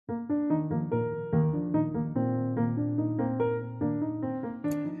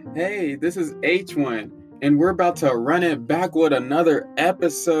Hey, this is H1, and we're about to run it back with another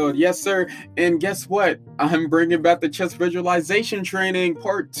episode. Yes, sir. And guess what? I'm bringing back the chess visualization training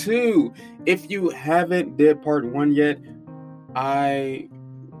part 2. If you haven't did part 1 yet, I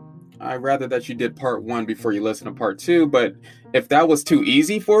rather that you did part 1 before you listen to part 2. But if that was too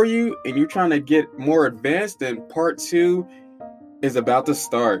easy for you and you're trying to get more advanced, then part 2 is about to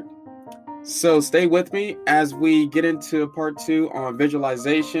start. So stay with me as we get into part 2 on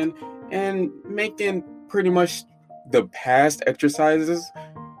visualization and making pretty much the past exercises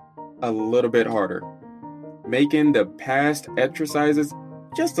a little bit harder. Making the past exercises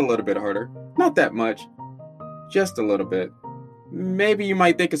just a little bit harder. Not that much, just a little bit. Maybe you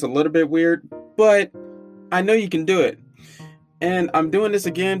might think it's a little bit weird, but I know you can do it. And I'm doing this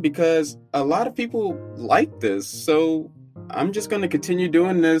again because a lot of people like this, so I'm just going to continue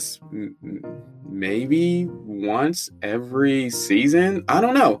doing this maybe once every season. I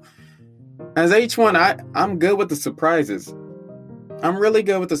don't know. As H1, I'm good with the surprises. I'm really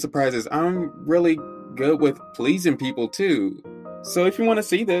good with the surprises. I'm really good with pleasing people too. So if you want to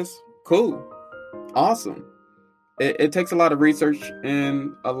see this, cool. Awesome. It takes a lot of research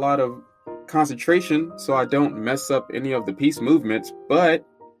and a lot of concentration so I don't mess up any of the piece movements, but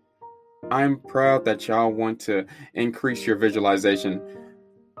I'm proud that y'all want to increase your visualization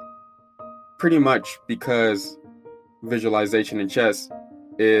pretty much because visualization in chess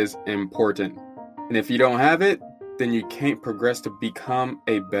is important. And if you don't have it, then you can't progress to become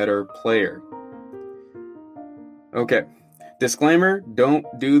a better player. Okay, disclaimer, don't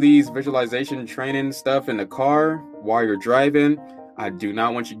do these visualization training stuff in the car while you're driving. I do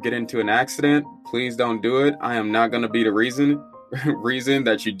not want you to get into an accident. Please don't do it. I am not going to be the reason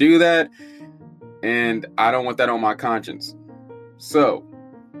that you do that, and I don't want that on my conscience. So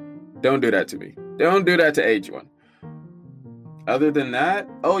don't do that to me. Don't do that to H1. Other than that,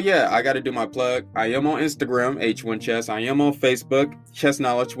 oh yeah, I got to do my plug. I am on Instagram, H1 Chess. I am on Facebook, Chess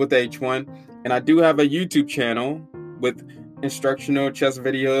Knowledge with H1, and I do have a YouTube channel with instructional chess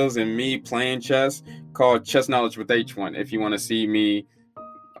videos and me playing chess called Chess Knowledge with H1. If you want to see me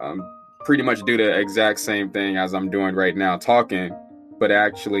pretty much do the exact same thing as I'm doing right now, talking, but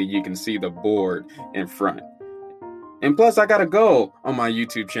actually you can see the board in front. And plus, I got a goal on my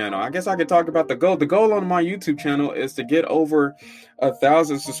YouTube channel. I guess I could talk about the goal. The goal on my YouTube channel is to get over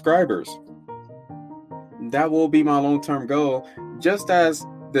 1,000 subscribers. That will be my long-term goal. Just as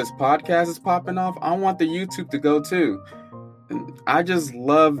this podcast is popping off, I want the YouTube to go too. I just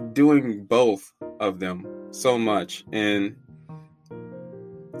love doing both of them so much. And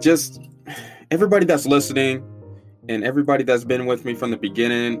just everybody that's listening and everybody that's been with me from the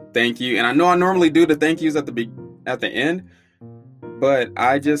beginning, thank you. And I know I normally do the thank yous at the end, but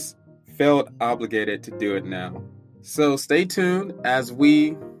I just felt obligated to do it now. So stay tuned as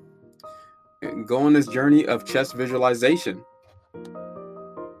we go on this journey of chess visualization.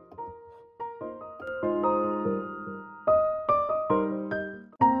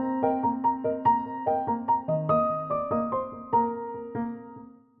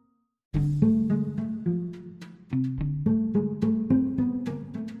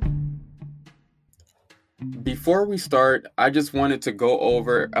 Before we start, I just wanted to go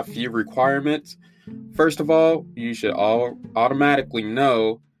over a few requirements. First of all, you should all automatically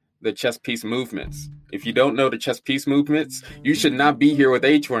know the chess piece movements. If you don't know the chess piece movements, you should not be here with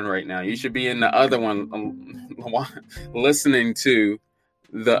H1 right now. You should be in the other one listening to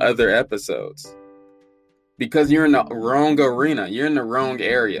the other episodes. Because you're in the wrong arena. You're in the wrong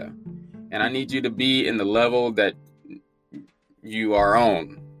area. And I need you to be in the level that you are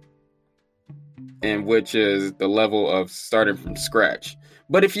on, and which is the level of starting from scratch.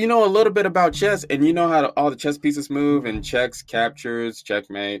 But if you know a little bit about chess and you know how all the chess pieces move and checks, captures,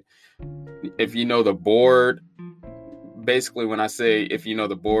 checkmate, if you know the board, basically when I say if you know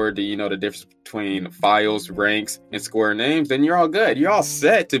the board, do you know the difference between files, ranks, and square names, then you're all good. You're all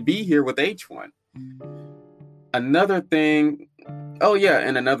set to be here with H1. Another thing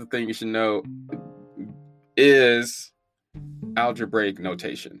you should know is algebraic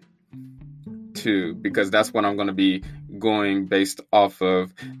notation too, because that's what I'm going to be going based off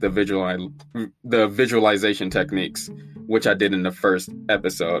of the visualization techniques, which I did in the first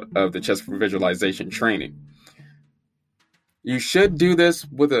episode of the chess visualization training. You should do this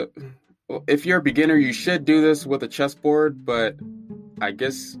if you're a beginner, you should do this with a chessboard, but I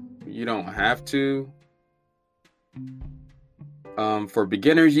guess you don't have to. For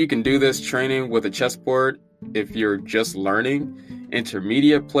beginners, you can do this training with a chessboard if you're just learning.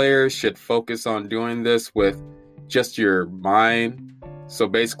 Intermediate players should focus on doing this with just your mind. So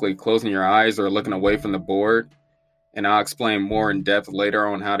basically closing your eyes or looking away from the board and I'll explain more in depth later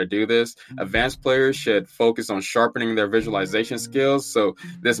on how to do this. Advanced players should focus on sharpening their visualization skills. So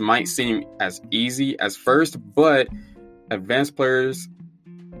this might seem as easy as first, but advanced players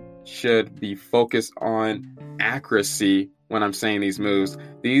should be focused on accuracy when I'm saying these moves.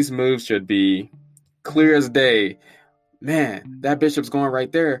 These moves should be clear as day. Man, that bishop's going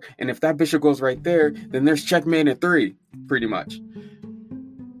right there. And if that bishop goes right there, then there's checkmate in 3, pretty much.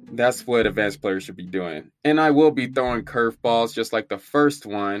 That's what advanced players should be doing. And I will be throwing curveballs just like the first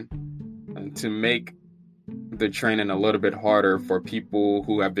one to make the training a little bit harder for people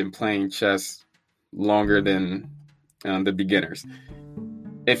who have been playing chess longer than the beginners.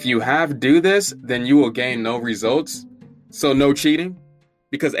 If you do this, then you will gain no results. So no cheating,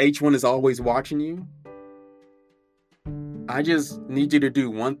 because H1 is always watching you. I just need you to do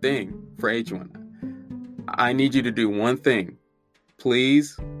one thing for H1. I need you to do one thing.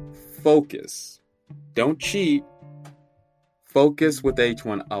 Please focus. Don't cheat. Focus with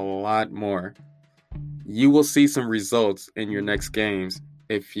H1 a lot more. You will see some results in your next games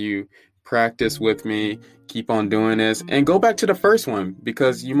if you practice with me, keep on doing this, and go back to the first one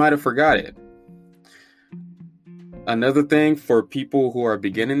because you might have forgot it. Another thing for people who are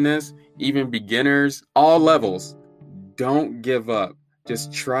beginning this, even beginners, all levels, don't give up.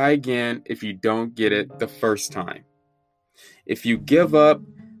 Just try again if you don't get it the first time. If you give up,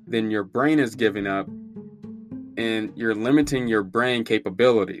 then your brain is giving up and you're limiting your brain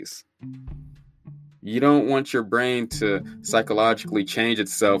capabilities. You don't want your brain to psychologically change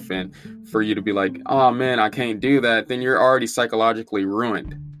itself and for you to be like, oh man, I can't do that. Then you're already psychologically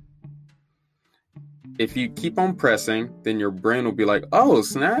ruined. If you keep on pressing, then your brain will be like, oh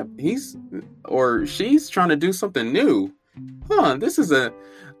snap, he's or she's trying to do something new. This is a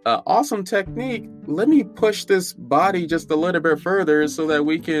awesome technique. Let me push this body just a little bit further so that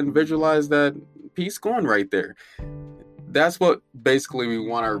we can visualize that piece going right there. That's what basically we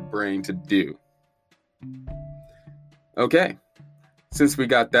want our brain to do. Okay, since we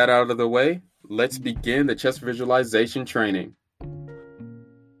got that out of the way, let's begin the chess visualization training.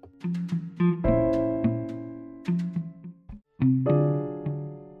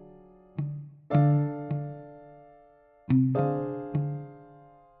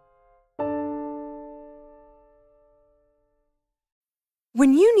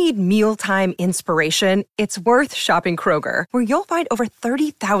 When you need mealtime inspiration, it's worth shopping Kroger, where you'll find over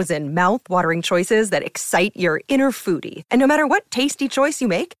 30,000 mouth-watering choices that excite your inner foodie. And no matter what tasty choice you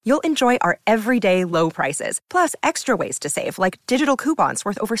make, you'll enjoy our everyday low prices, plus extra ways to save, like digital coupons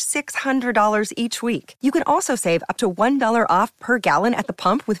worth over $600 each week. You can also save up to $1 off per gallon at the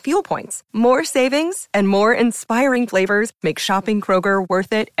pump with fuel points. More savings and more inspiring flavors make shopping Kroger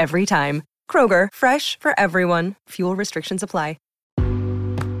worth it every time. Kroger, fresh for everyone. Fuel restrictions apply.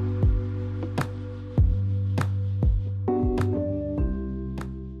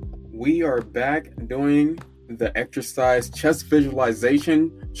 We are back doing the exercise chess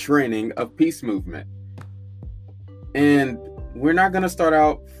visualization training of piece movement. And we're not going to start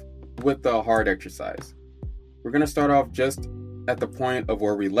out with the hard exercise. We're going to start off just at the point of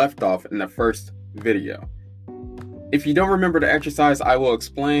where we left off in the first video. If you don't remember the exercise, I will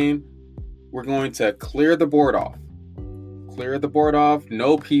explain. We're going to clear the board off. Clear the board off.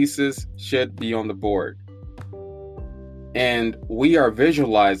 No pieces should be on the board. And we are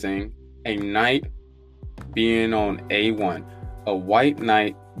visualizing a knight being on A1, a white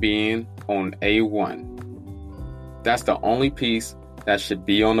knight being on A1. That's the only piece that should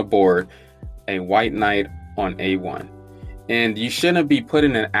be on the board, a white knight on A1. And you shouldn't be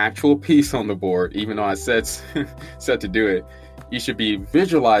putting an actual piece on the board, even though I said to do it. You should be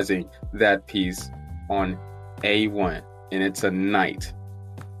visualizing that piece on A1, and it's a knight.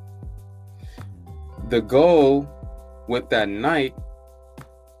 The goal with that knight,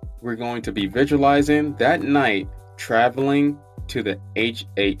 we're going to be visualizing that knight traveling to the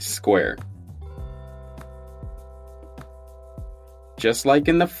H8 square. Just like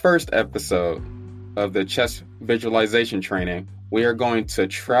in the first episode of the chess visualization training, we are going to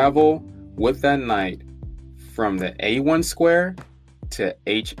travel with that knight from the A1 square to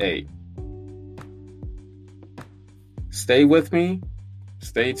H8. Stay with me.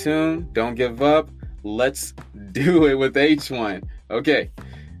 Stay tuned. Don't give up. Let's do it with H1. Okay.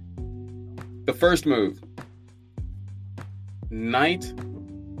 The first move. Knight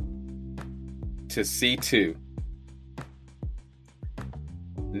to C2.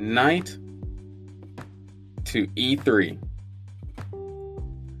 Knight to E3.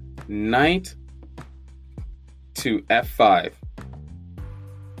 Knight to F5.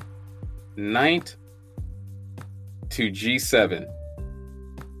 Knight to G7.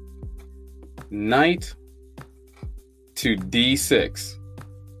 Knight to D6.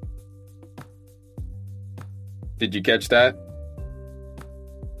 Did you catch that?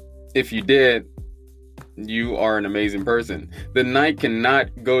 If you did, you are an amazing person. The knight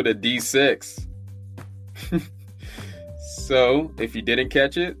cannot go to D6. So, if you didn't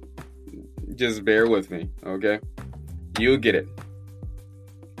catch it, just bear with me, okay? You'll get it.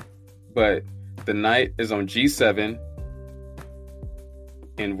 But the knight is on G7,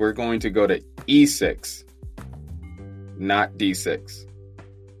 and we're going to go to E6, not D6.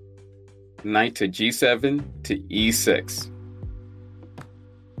 Knight to G7 to E6.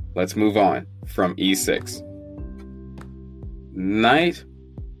 Let's move on from E6. Knight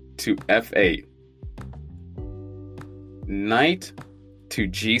to F8. Knight to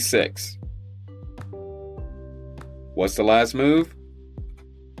G6. What's the last move?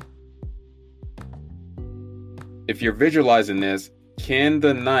 If you're visualizing this, can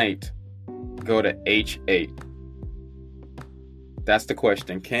the knight go to H8? That's the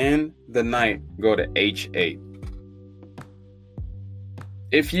question. Can the knight go to H8?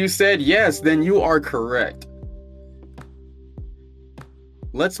 If you said yes, then you are correct.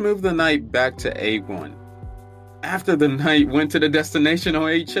 Let's move the knight back to A1. After the knight went to the destination on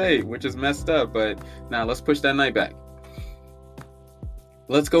H8, which is messed up, but now let's push that knight back.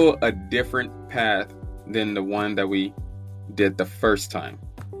 Let's go a different path than the one that we did the first time.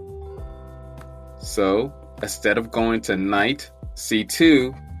 So, instead of going to knight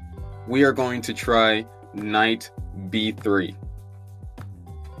C2, we are going to try knight B3.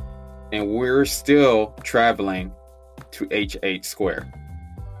 And we're still traveling to H8 square.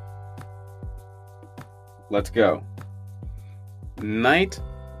 Let's go. Knight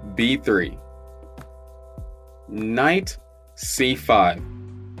B3. Knight C5.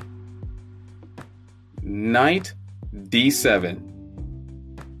 Knight D7.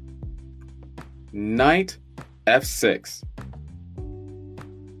 Knight F6.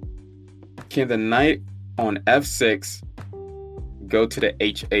 Can the knight on F6 go to the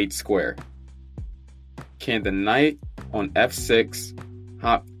H8 square? Can the knight on F6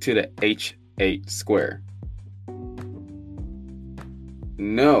 hop to the H8 square?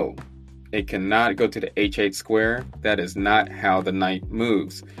 No, it cannot go to the H8 square. That is not how the knight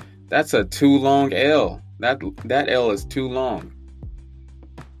moves. That's a too long L. That L is too long.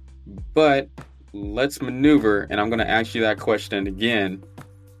 But let's maneuver, and I'm going to ask you that question again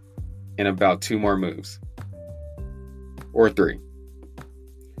in about 2 more moves. Or 3.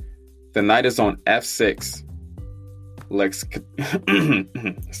 The knight is on F6.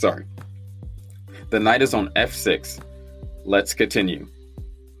 Sorry. The knight is on F6. Let's continue.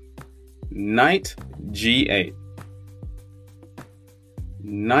 Knight G8.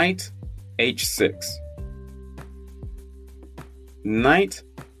 Knight H6. Knight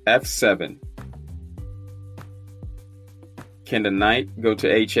F7. Can the knight go to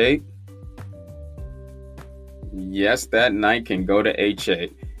H8? Yes, that knight can go to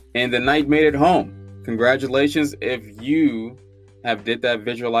H8. And the knight made it home. Congratulations if you have did that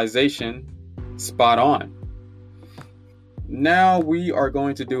visualization spot on. Now we are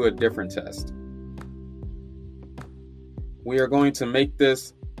going to do a different test. We are going to make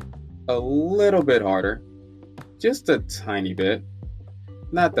this a little bit harder. Just a tiny bit.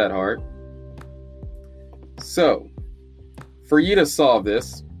 Not that hard. So, for you to solve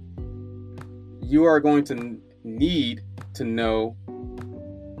this, you are going to need to know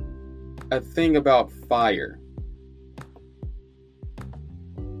a thing about fire.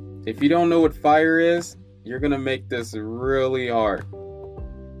 If you don't know what fire is, you're going to make this really hard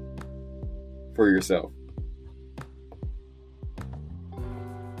for yourself.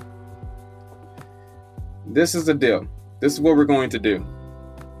 This is the deal. This is what we're going to do.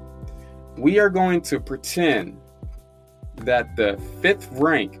 We are going to pretend that the 5th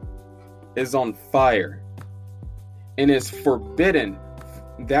rank is on fire and is forbidden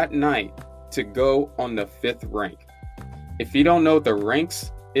that night to go on the 5th rank. If you don't know what the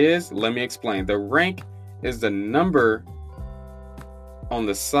ranks is, let me explain. The rank is the number on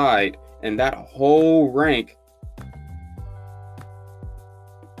the side, and that whole rank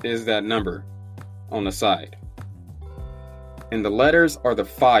is that number on the side. And the letters are the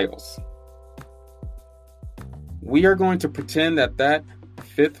files. We are going to pretend that that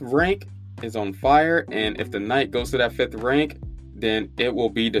 5th rank is on fire, and if the knight goes to that 5th rank, then it will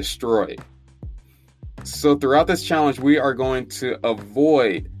be destroyed. So throughout this challenge, we are going to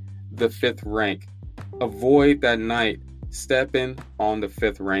avoid the 5th rank. Avoid that knight stepping on the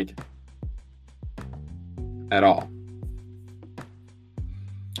 5th rank at all.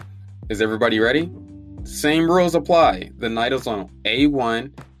 Is everybody ready? Same rules apply. The knight is on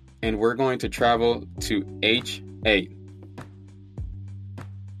A1, and we're going to travel to H8.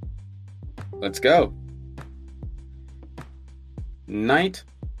 Let's go. Knight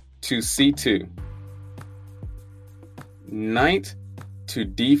to c2. Knight to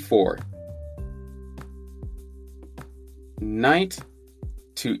d4. Knight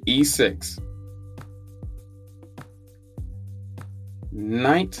to e6.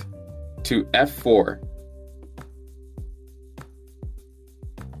 Knight to f4.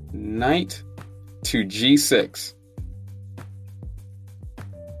 Knight to g6.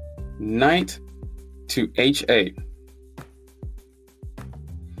 Knight to h8.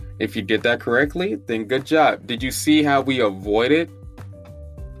 If you did that correctly, then good job. Did you see how we avoided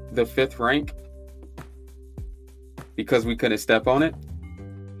the fifth rank? Because we couldn't step on it?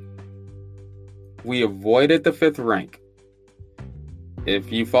 We avoided the fifth rank.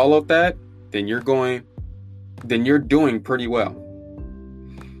 If you followed that, then you're doing pretty well.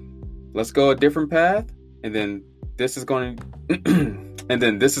 Let's go a different path, and then this is going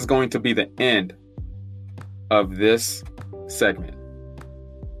to be the end of this segment.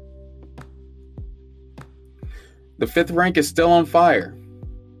 The fifth rank is still on fire,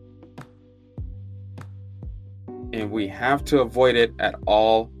 and we have to avoid it at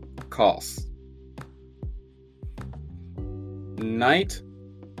all costs. Knight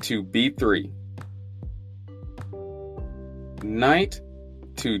to b3. Knight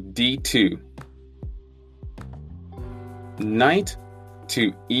to d2. Knight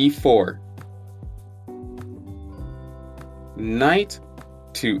to e4. Knight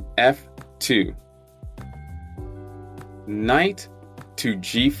to f2. Knight to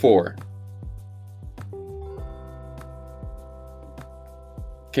g4.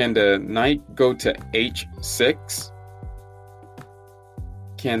 Can the knight go to h6?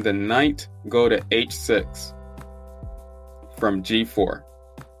 Can the knight go to h6 from g4?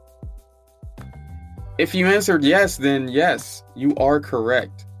 If you answered yes, then yes, you are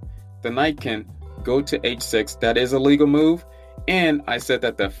correct. The knight can go to h6. That is a legal move. And I said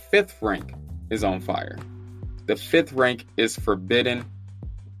that the fifth rank is on fire. The fifth rank is forbidden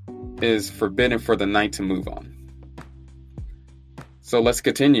for the knight to move on. So let's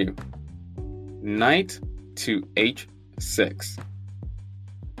continue. Knight to h6.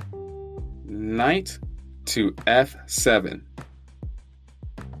 Knight to f7.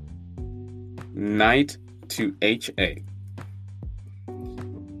 Knight to h8.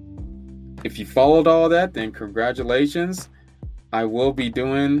 If you followed all that, then congratulations. I will be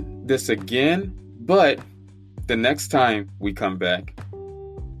doing this again, but the next time we come back,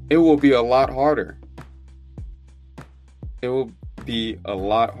 it will be a lot harder. It will be a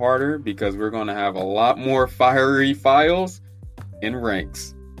lot harder because we're going to have a lot more fiery files in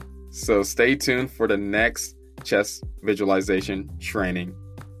ranks. So stay tuned for the next chess visualization training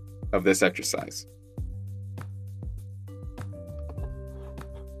of this exercise.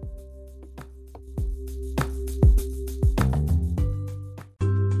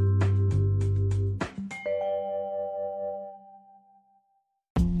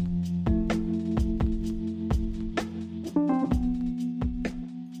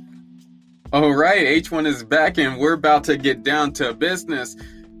 All right, H1 is back and we're about to get down to business.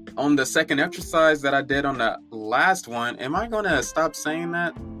 On the second exercise that I did on the last one, am I going to stop saying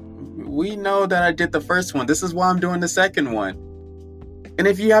that? We know that I did the first one. This is why I'm doing the second one. And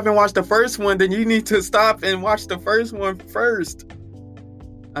if you haven't watched the first one, then you need to stop and watch the first one first.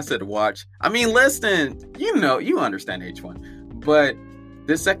 I said watch. I mean, listen. You understand H1. But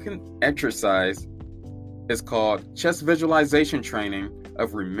this second exercise is called Chess Visualization Training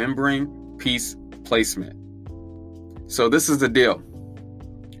of Remembering Piece Placement. So this is the deal.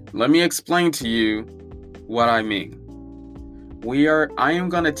 Let me explain to you what I mean. I am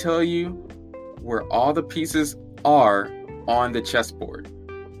going to tell you where all the pieces are on the chessboard.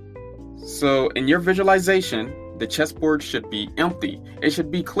 So in your visualization, the chessboard should be empty. It should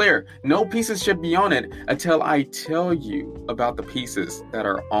be clear. No pieces should be on it until I tell you about the pieces that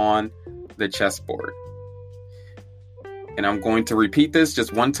are on the chessboard. And I'm going to repeat this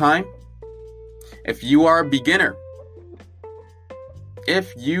just one time. If you are a beginner,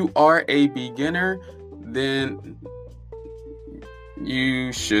 then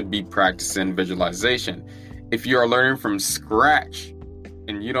you should be practicing visualization. If you are learning from scratch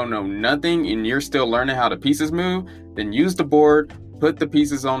and you don't know nothing and you're still learning how the pieces move, then use the board, put the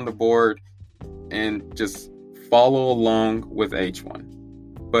pieces on the board, and just follow along with H1.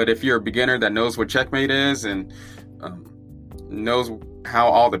 But if you're a beginner that knows what checkmate is and knows how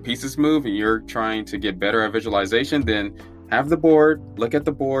all the pieces move and you're trying to get better at visualization, then have the board, look at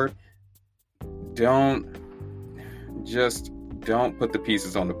the board. Don't put the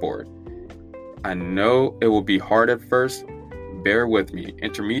pieces on the board. I know it will be hard at first, bear with me.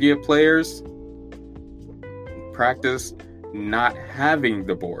 Intermediate players, practice not having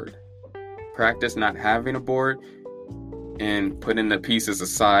the board. Practice not having a board and putting the pieces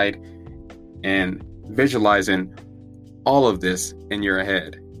aside and visualizing all of this in your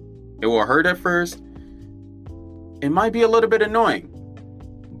head. It will hurt at first. It might be a little bit annoying,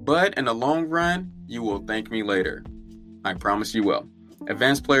 but in the long run, you will thank me later. I promise you will.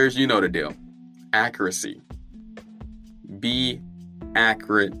 Advanced players, you know the deal. Accuracy. Be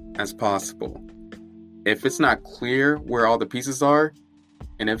accurate as possible. If it's not clear where all the pieces are,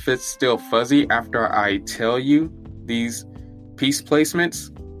 and if it's still fuzzy after I tell you these piece placements,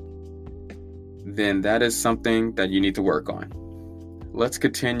 then that is something that you need to work on. Let's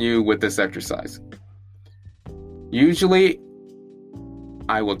continue with this exercise. Usually,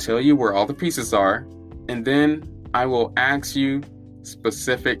 I will tell you where all the pieces are, and then I will ask you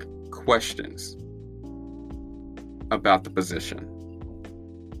specific questions about the position.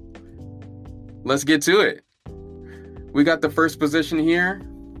 Let's get to it. We got the first position here,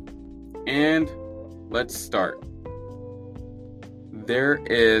 and let's start. There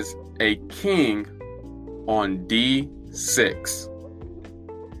is a king on D6.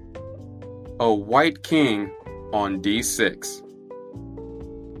 A white king on D6.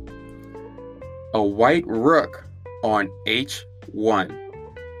 A white rook on H1.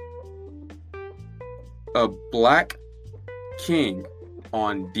 A black king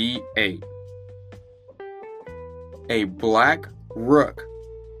on D8. A black rook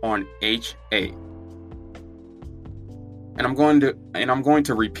on H8. And I'm going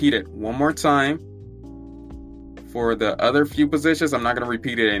to repeat it one more time. For the other few positions, I'm not going to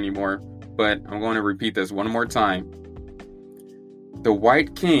repeat it anymore, but I'm going to repeat this one more time. The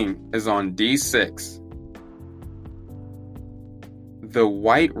white king is on D6. The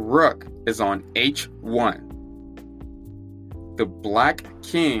white rook is on H1. The black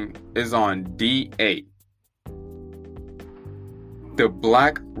king is on D8. The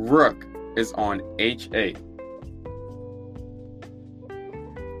black rook is on H8.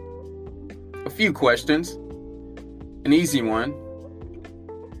 A few questions. An easy one.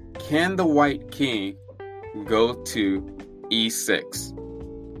 Can the white king go to E6?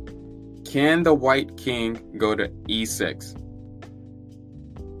 Can the white king go to E6?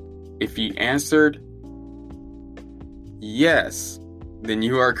 If you answered yes, then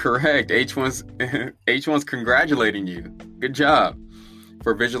you are correct. H1's congratulating you. Good job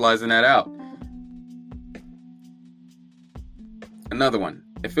for visualizing that out. Another one.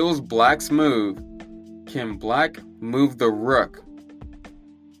 If it was black's move, can black move the rook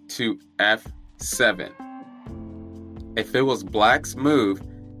to F7? If it was black's move,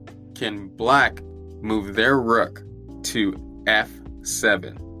 can black move their rook to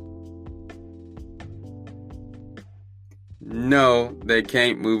F7? No, they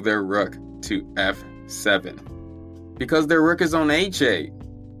can't move their rook to F7 because their rook is on H8.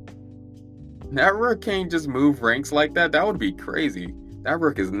 That rook can't just move ranks like that. That would be crazy. That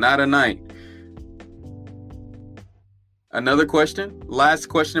rook is not a knight. Another question, last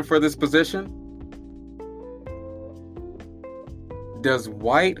question for this position. Does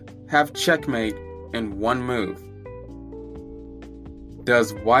white have checkmate in one move?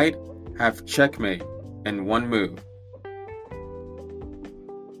 Does white have checkmate in one move?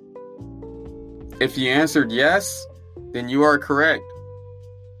 If you answered yes, then you are correct.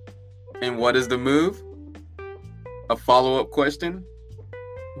 And what is the move? A follow-up question.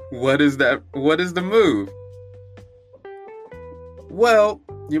 What is that? What is the move? Well,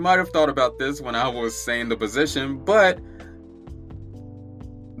 you might have thought about this when I was saying the position, but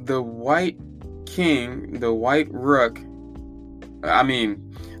the white king, the white rook,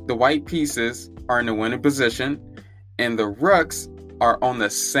 the white pieces are in the winning position, and the rooks are on the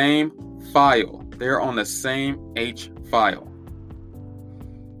same file. They're on the same H file.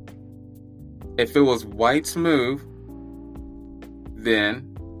 If it was white's move, then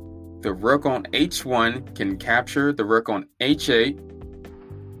the rook on H1 can capture the rook on H8.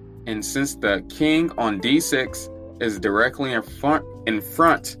 And since the king on D6 is directly in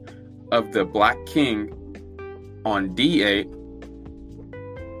front of the black king on D8,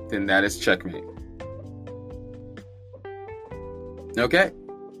 then that is checkmate. Okay,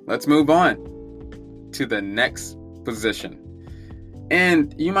 let's move on to the next position.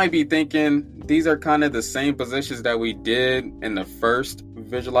 And you might be thinking, these are kind of the same positions that we did in the first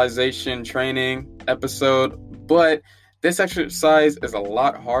visualization training episode, but this exercise is a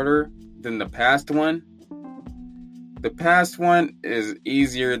lot harder than the past one. The past one is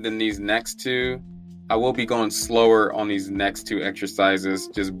easier than these next two. I will be going slower on these next two exercises,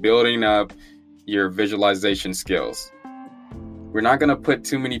 just building up your visualization skills. We're not going to put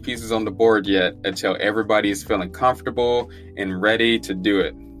too many pieces on the board yet until everybody is feeling comfortable and ready to do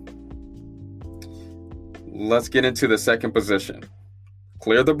it. Let's get into the second position.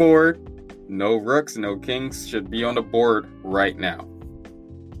 Clear the board. No rooks, no kings should be on the board right now.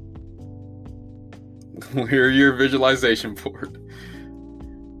 Clear your visualization board.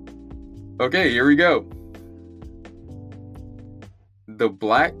 Okay, here we go. The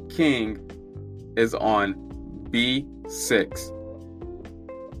black king is on B6.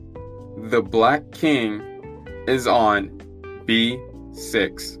 The black king is on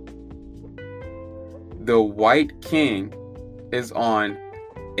B6. The white king is on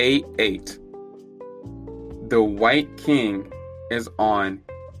A8. The white king is on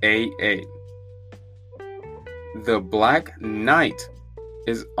A8. The black knight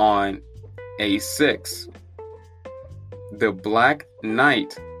is on A6. The black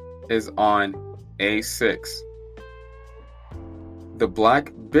knight is on A6. The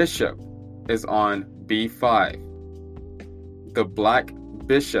black bishop is on B5. The black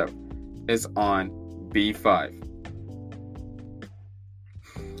bishop is on B5.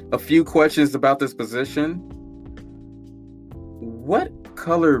 A few questions about this position. What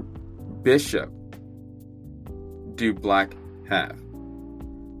color bishop do black have?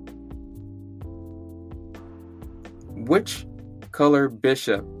 Which color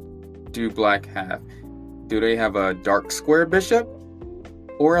bishop do black have? Do they have a dark square bishop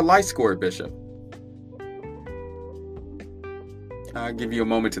or a light square bishop? I'll give you a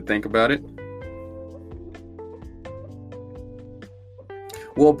moment to think about it.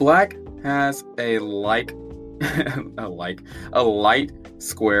 Well, black has a light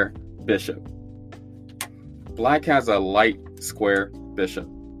square bishop. Black has a light square bishop.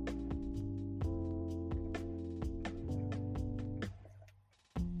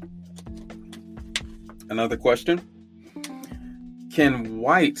 Another question. Can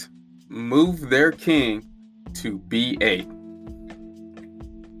white move their king to B8?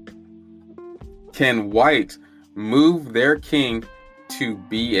 Can white move their king to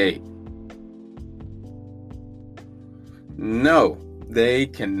B8? No, they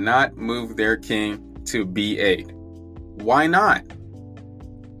cannot move their king to B8. Why not?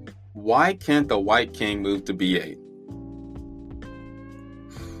 Why can't the white king move to B8?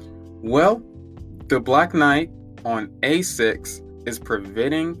 Well, the black knight on A6 is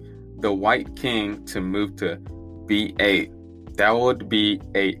preventing the white king to move to B8. That would be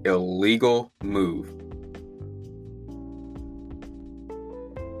an illegal move.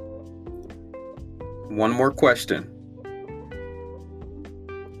 One more question.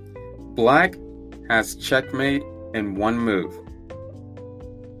 Black has checkmate in one move.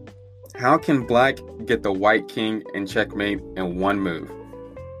 How can black get the white king and checkmate in one move?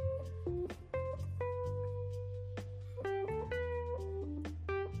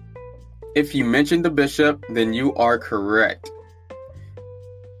 If you mentioned the bishop, then you are correct.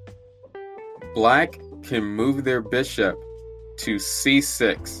 Black can move their bishop to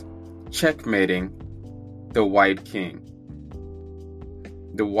C6, checkmating the white king.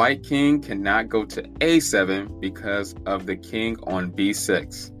 The white king cannot go to A7 because of the king on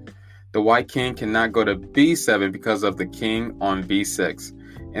B6. The white king cannot go to B7 because of the king on B6.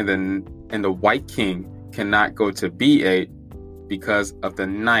 And the white king cannot go to B8 because of the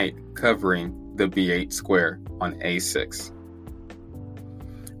knight covering the B8 square on A6.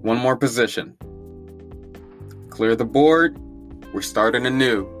 One more position. Clear the board. We're starting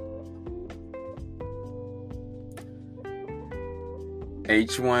anew.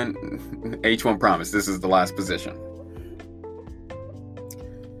 H1 promise. This is the last position.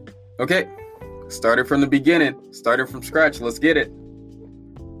 Okay. Started from the beginning. Started from scratch. Let's get it.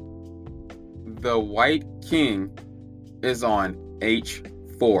 The white king is on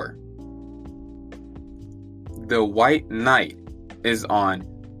H4. The white knight is on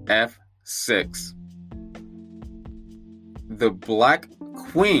F6. The black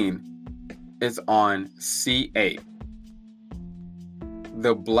queen is on C8.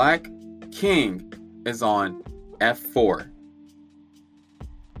 The black king is on F4.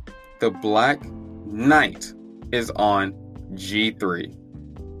 The black knight is on G3.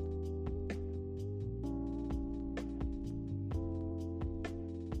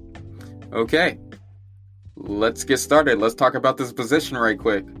 Okay, let's get started. Let's talk about this position right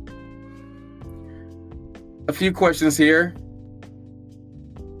quick. A few questions here.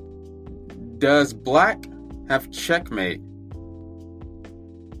 Does black have checkmate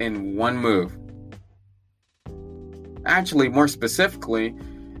in one move? Actually, more specifically,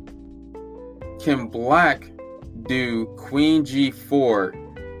 can black do Queen G4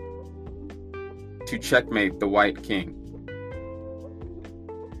 to checkmate the white king?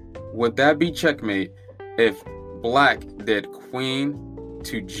 Would that be checkmate if black did queen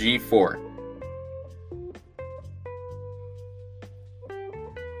to g4?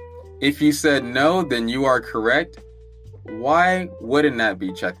 If you said no, then you are correct. Why wouldn't that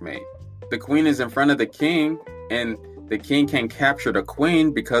be checkmate? The queen is in front of the king, and the king can capture the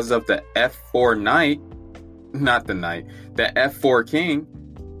queen because of the f4 knight. Not the knight, the f4 king.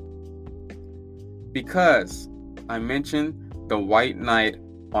 Because I mentioned the white knight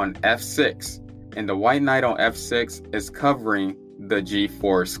on f6, and the white knight on f6 is covering the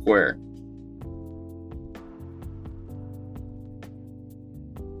g4 square.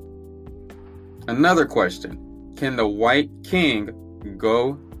 Another question. Can the white king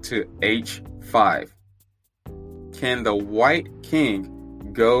go to h5? Can the white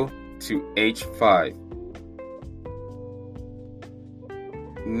king go to h5?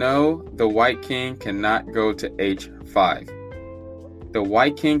 No, the white king cannot go to h5. The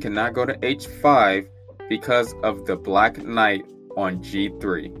white king cannot go to h5 because of the black knight on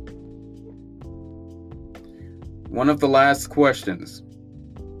g3. One of the last questions.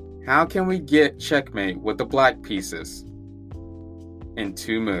 How can we get checkmate with the black pieces? In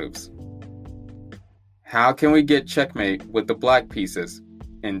 2 moves. How can we get checkmate with the black pieces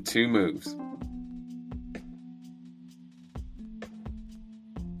in 2 moves?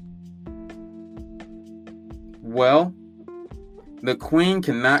 Well, the queen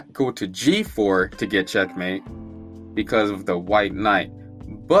cannot go to g4 to get checkmate because of the white knight,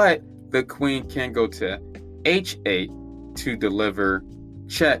 but the queen can go to h8 to deliver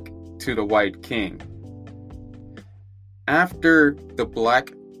check to the white king. After the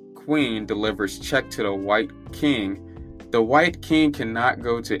black queen delivers check to the white king cannot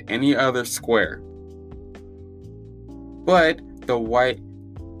go to any other square. But the white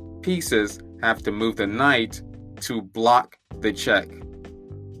pieces have to move the knight to block the check.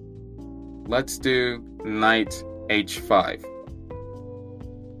 Let's do knight h5.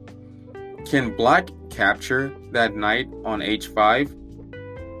 Can black capture that knight on h5?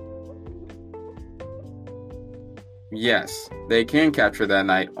 Yes, they can capture that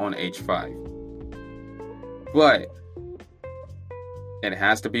knight on h5. But it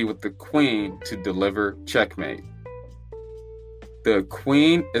has to be with the queen to deliver checkmate. The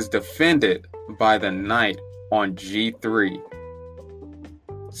queen is defended by the knight on g3.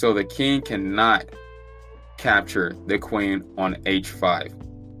 So the king cannot capture the queen on h5.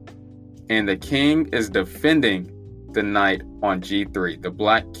 And the king is defending the knight on g3. The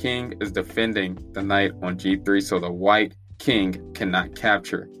black king is defending the knight on g3, so the white king cannot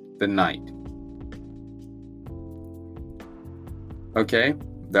capture the knight. Okay,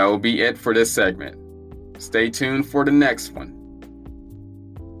 that will be it for this segment. Stay tuned for the next one.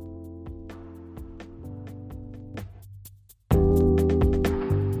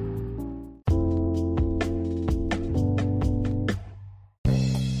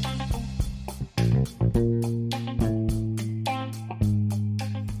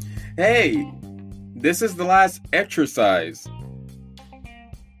 Hey, this is the last exercise.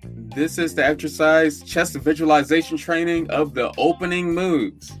 This is the exercise chess visualization training of the opening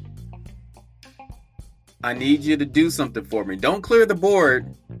moves. I need you to do something for me. Don't clear the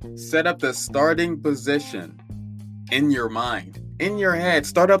board. Set up the starting position in your mind, in your head.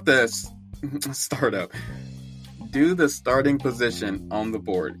 Do the starting position on the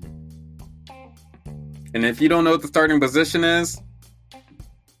board. And if you don't know what the starting position is,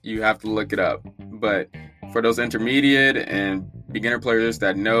 you have to look it up. But for those intermediate and beginner players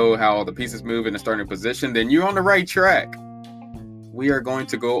that know how all the pieces move in the starting position, then you're on the right track. We are going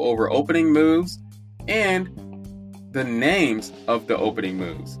to go over opening moves and the names of the opening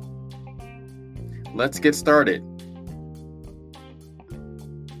moves. Let's get started.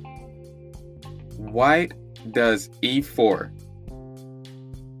 White does e4.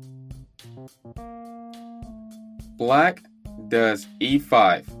 Black does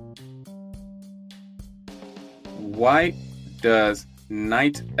e5. White does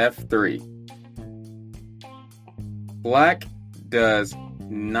knight f3. Black does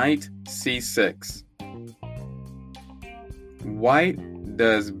knight c6. White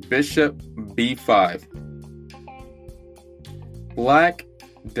does bishop b5. Black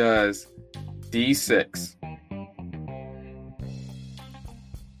does d6.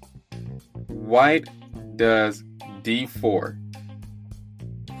 White does d4.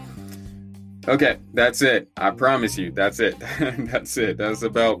 Okay, that's it. I promise you, that's it. That's it. That's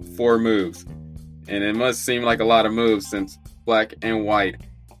about 4 moves. And it must seem like a lot of moves since black and white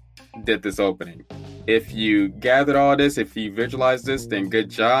did this opening. If you gathered all this, if you visualized this, then good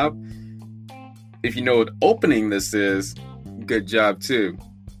job. If you know what opening this is, good job too.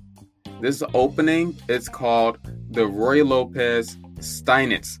 This opening is called the Ruy Lopez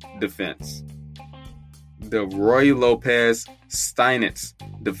Steinitz defense. The Ruy Lopez Steinitz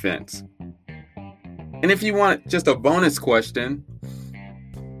defense. And if you want just a bonus question,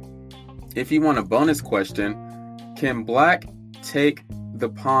 can black take the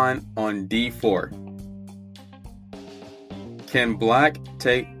pawn on d4? Can black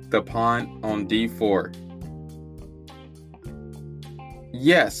take the pawn on d4?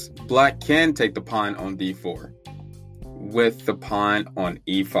 Yes, black can take the pawn on d4 with the pawn on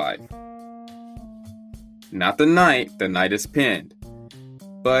e5. Not the knight is pinned,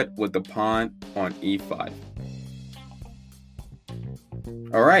 but with the pawn on e5.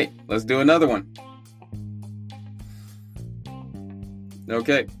 All right, let's do another one.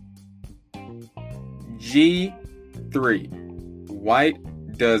 Okay. G3. White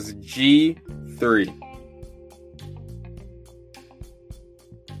does G3.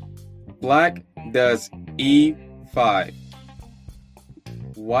 Black does E5.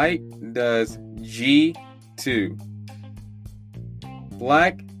 White does G2.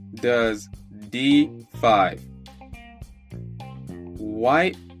 Black does D5.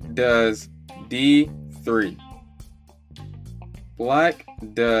 White does D3. Black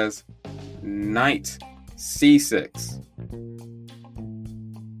does knight C6.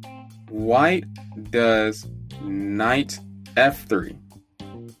 White does knight F3.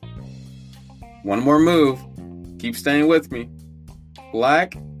 One more move. Keep staying with me.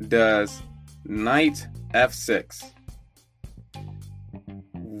 Black does knight F6.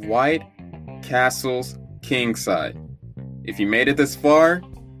 White castles kingside. If you made it this far,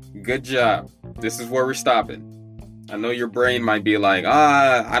 good job. This is where we're stopping. I know your brain might be like,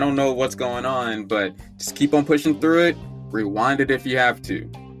 I don't know what's going on, but just keep on pushing through it. Rewind it if you have to.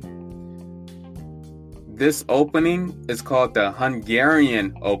 This opening is called the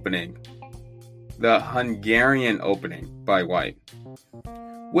Hungarian opening. The Hungarian opening by white,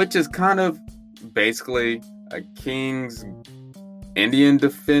 which is kind of basically a King's Indian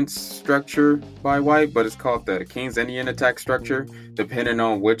defense structure by white, but it's called the King's Indian attack structure. Depending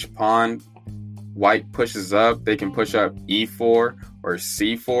on which pawn white pushes up, they can push up e4 or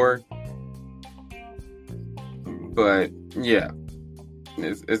c4. But yeah,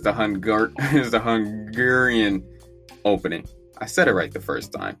 it's the Hungarian opening. I said it right the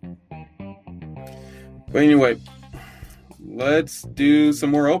first time. But anyway, let's do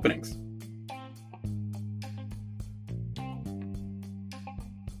some more openings.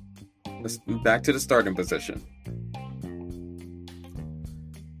 Let's back to the starting position.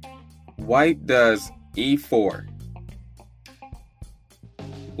 White does e4.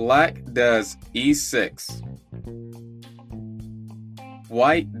 Black does e6.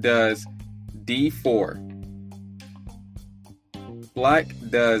 White does d4. Black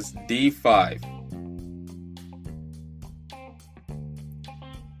does d5.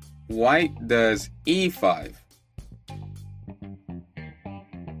 White does e5.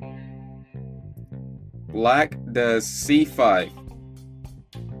 Black does c5.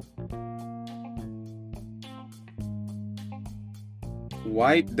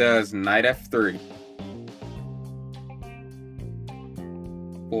 White does knight f3.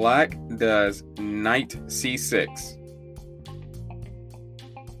 Black does knight c6.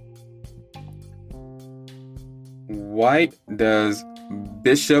 White does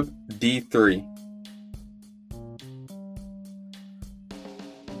bishop d3.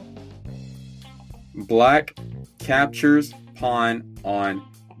 Black captures pawn on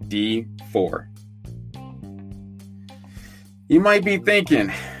d4. You might be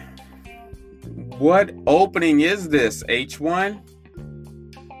thinking, what opening is this, H1?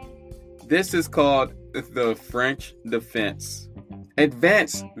 This is called the French defense,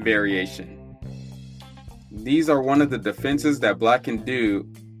 advanced variation. These are one of the defenses that black can do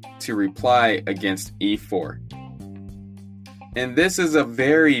to reply against e4. And this is a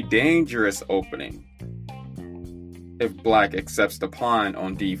very dangerous opening if black accepts the pawn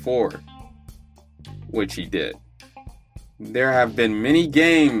on d4, which he did. There have been many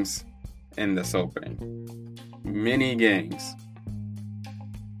games in this opening. Many games.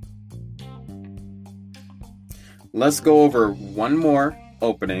 Let's go over one more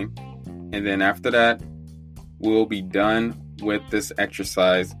opening, and then after that, we'll be done with this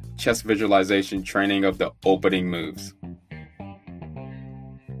exercise, chess visualization training of the opening moves.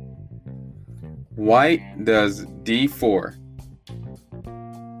 White does d4.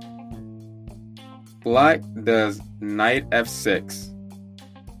 Black does knight f6.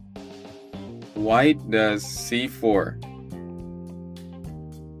 White does c4.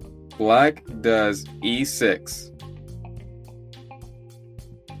 Black does e6.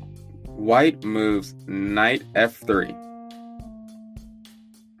 White moves knight f3.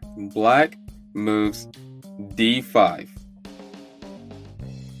 Black moves d5.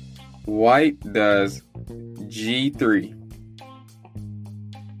 White does g3.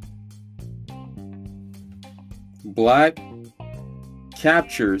 Black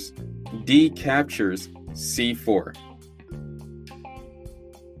captures, captures c4.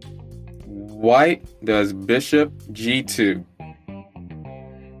 White does bishop g2.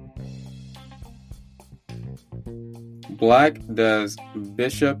 Black does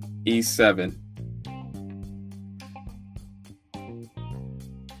bishop e7.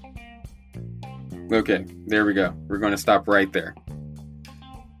 Okay, there we go. We're going to stop right there.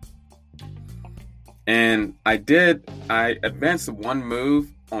 And I advanced one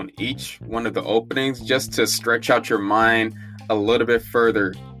move on each one of the openings just to stretch out your mind a little bit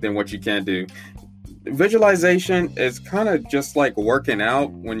further than what you can do. Visualization is kind of just like working out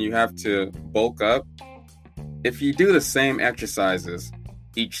when you have to bulk up. If you do the same exercises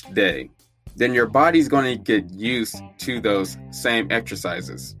each day, then your body's going to get used to those same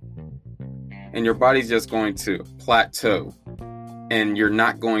exercises. And your body's just going to plateau, and you're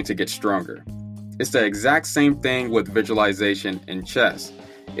not going to get stronger. It's the exact same thing with visualization in chess.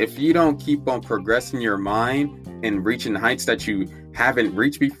 If you don't keep on progressing your mind and reaching heights that you haven't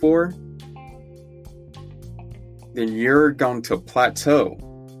reached before, then you're going to plateau.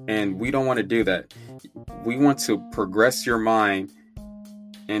 And we don't want to do that. We want to progress your mind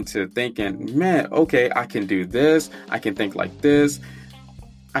into thinking, man, okay, I can do this. I can think like this.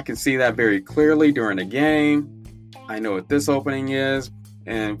 I can see that very clearly during a game. I know what this opening is.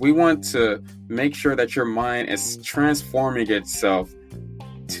 And we want to make sure that your mind is transforming itself,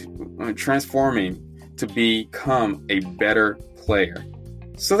 to become a better player,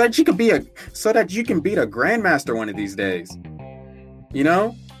 so that you can beat a grandmaster one of these days. You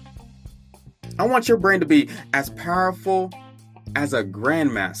know, I want your brain to be as powerful as a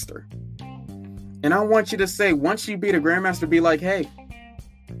grandmaster. And I want you to say, once you beat a grandmaster, be like, hey,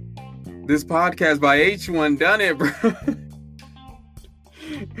 this podcast by H1 done it, bro.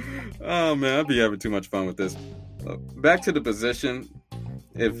 Oh man, I'd be having too much fun with this. Back to the position.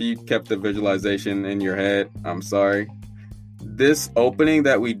 If you kept the visualization in your head, I'm sorry. This opening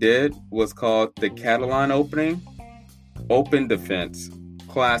that we did was called the Catalan opening, open defense,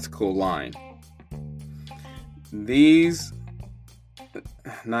 classical line. This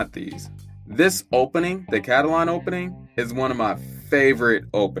opening, the Catalan opening, is one of my favorite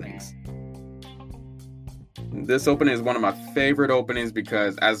openings. This opening is one of my favorite openings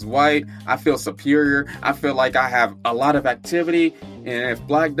because as white, I feel superior. I feel like I have a lot of activity. And if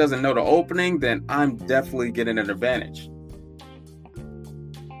black doesn't know the opening, then I'm definitely getting an advantage.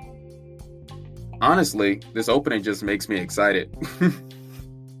 Honestly, this opening just makes me excited.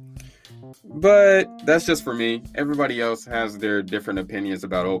 But that's just for me. Everybody else has their different opinions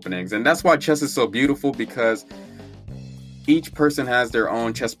about openings. And that's why chess is so beautiful, because each person has their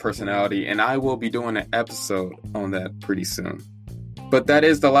own chess personality, and I will be doing an episode on that pretty soon. But that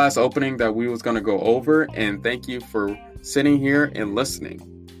is the last opening that we was going to go over, and thank you for sitting here and listening.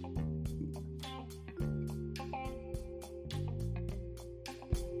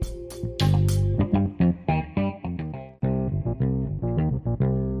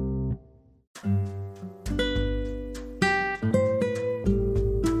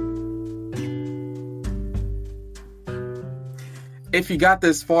 If you got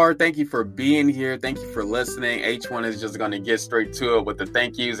this far, thank you for being here. Thank you for listening. H1 is just going to get straight to it with the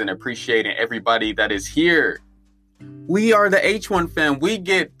thank yous and appreciating everybody that is here. We are the H1 fam. We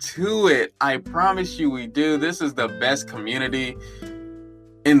get to it. I promise you we do. This is the best community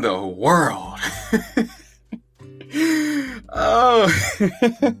in the world. Oh,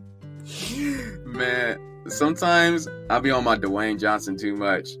 man. Sometimes I'll be on my Dwayne Johnson too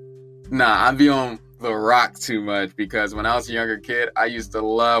much. I'll be on The Rock too much, because when I was a younger kid, I used to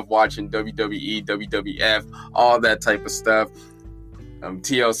love watching WWE, WWF, all that type of stuff.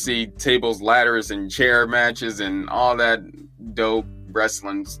 TLC, tables, ladders, and chair matches, and all that dope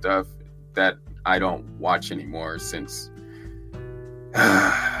wrestling stuff that I don't watch anymore since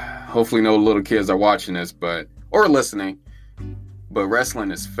hopefully no little kids are watching this, or listening, but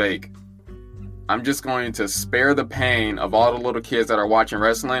wrestling is fake. I'm just going to spare the pain of all the little kids that are watching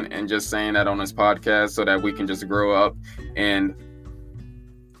wrestling and just saying that on this podcast so that we can just grow up. And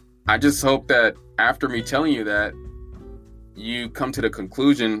I just hope that after me telling you that, you come to the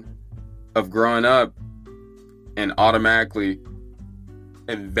conclusion of growing up and automatically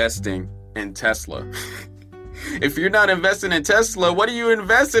investing in Tesla. If you're not investing in Tesla, what are you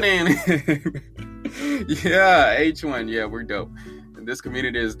investing in? Yeah, H1. Yeah, we're dope. This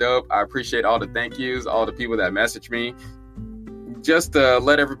community is dope. I appreciate all the thank yous, all the people that message me. Just to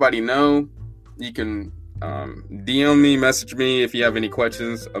let everybody know, you can DM me, message me if you have any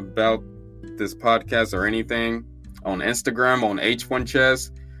questions about this podcast or anything on Instagram on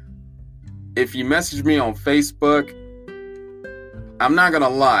H1Chess. If you message me on Facebook, I'm not gonna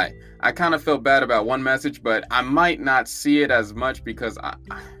lie, I kind of felt bad about one message, but I might not see it as much because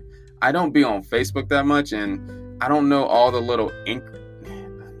I don't be on Facebook that much, and I don't know all the little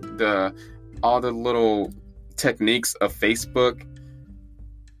little techniques of Facebook.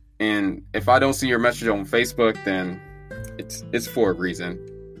 And if I don't see your message on Facebook, then it's for a reason.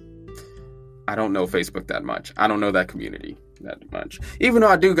 I don't know Facebook that much. I don't know that community that much. Even though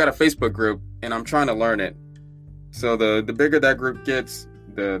I do got a Facebook group and I'm trying to learn it. So the bigger that group gets,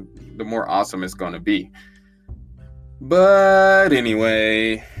 the more awesome it's going to be. But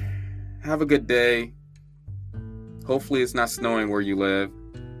anyway, have a good day. Hopefully it's not snowing where you live,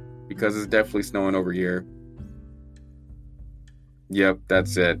 because it's definitely snowing over here. Yep,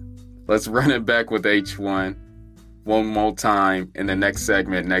 that's it. Let's run it back with H1 one more time in the next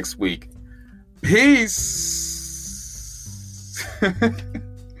segment next week. Peace.